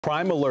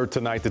Crime alert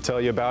tonight to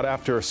tell you about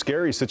after a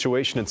scary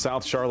situation in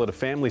South Charlotte. A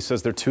family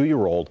says their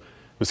 2-year-old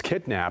was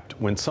kidnapped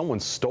when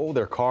someone stole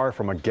their car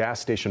from a gas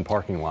station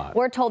parking lot.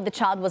 We're told the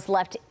child was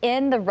left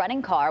in the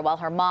running car while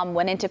her mom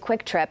went into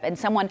QuickTrip and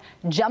someone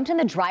jumped in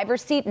the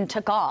driver's seat and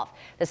took off.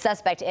 The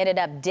suspect ended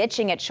up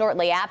ditching it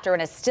shortly after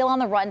and is still on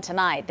the run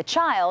tonight. The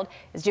child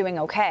is doing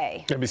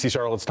okay. NBC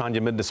Charlotte's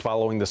Tanya Mendes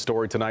following the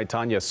story tonight.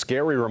 Tanya, a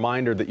scary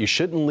reminder that you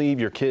shouldn't leave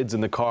your kids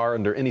in the car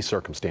under any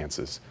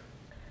circumstances.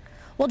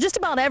 Well, just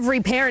about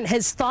every parent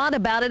has thought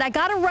about it. I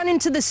got to run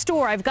into the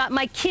store. I've got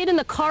my kid in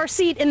the car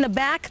seat in the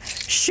back.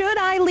 Should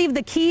I leave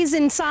the keys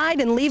inside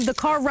and leave the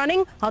car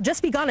running? I'll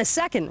just be gone a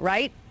second,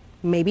 right?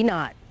 Maybe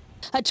not.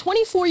 A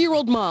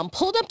 24-year-old mom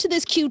pulled up to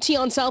this QT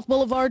on South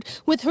Boulevard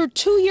with her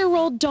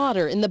 2-year-old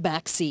daughter in the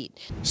back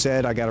seat.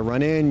 Said, I got to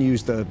run in,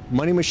 use the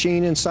money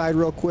machine inside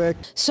real quick.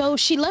 So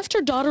she left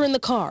her daughter in the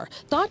car,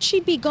 thought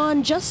she'd be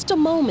gone just a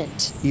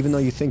moment. Even though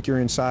you think you're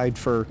inside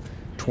for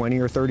 20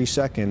 or 30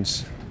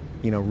 seconds,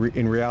 you know,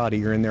 in reality,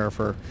 you're in there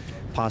for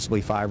possibly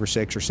 5 or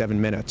 6 or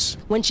 7 minutes.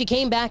 When she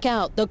came back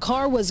out, the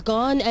car was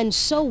gone and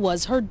so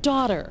was her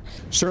daughter.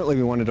 Certainly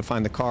we wanted to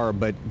find the car,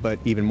 but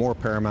even more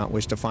paramount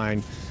was to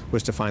find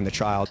the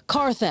child.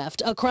 Car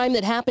theft, a crime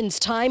that happens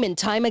time and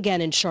time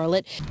again in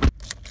Charlotte.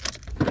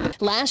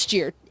 Last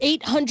year,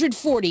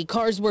 840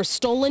 cars were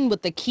stolen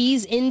with the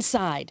keys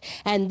inside.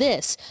 And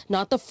this,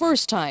 not the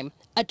first time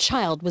a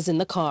child was in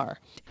the car.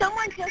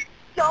 Someone just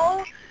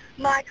stole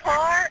my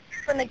car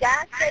from the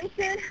gas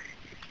station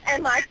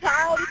and my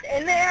child's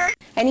in there.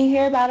 And you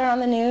hear about it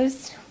on the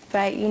news,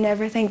 but you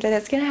never think that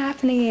it's going to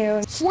happen to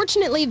you.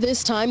 Fortunately,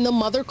 this time the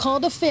mother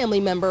called a family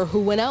member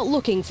who went out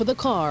looking for the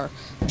car.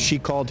 She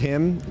called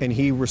him and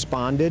he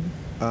responded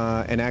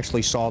and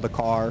actually saw the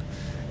car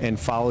and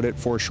followed it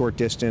for a short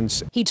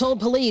distance. He told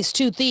police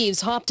 2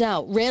 thieves hopped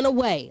out, ran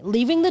away,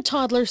 leaving the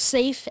toddler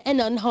safe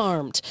and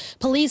unharmed.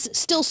 Police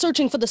still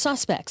searching for the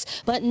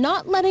suspects, but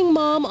not letting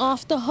mom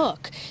off the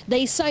hook.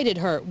 They cited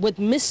her with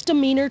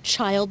misdemeanor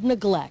child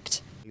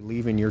neglect.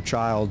 Leaving your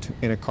child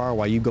in a car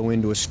while you go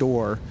into a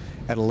store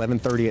at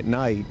 11:30 at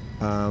night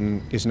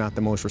is not the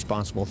most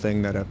responsible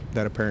thing that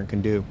a parent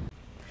can do.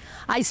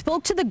 I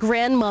spoke to the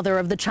grandmother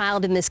of the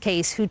child in this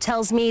case, who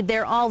tells me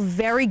they're all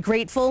very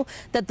grateful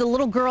that the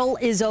little girl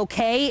is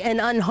okay and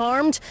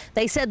unharmed.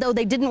 They said, though,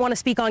 they didn't want to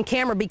speak on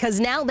camera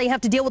because now they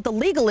have to deal with the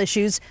legal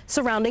issues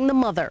surrounding the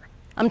mother.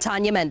 I'm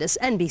Tanya Mendes,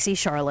 NBC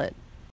Charlotte.